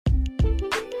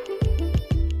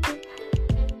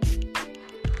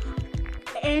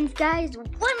And guys,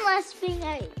 one last thing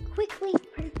I quickly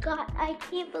forgot. I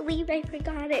can't believe I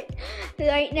forgot it.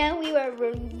 Right now we are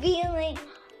revealing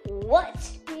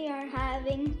what we are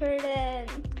having for the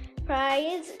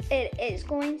prize. It is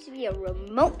going to be a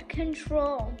remote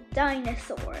control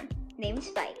dinosaur named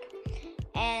Spike.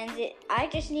 And I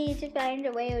just need to find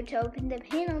a way to open the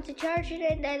panel to charge it,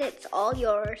 and then it's all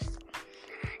yours.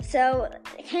 So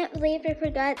I can't believe I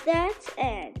forgot that,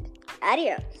 and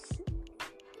adios.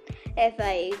 If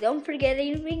I don't forget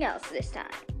anything else this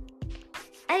time.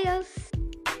 Adios.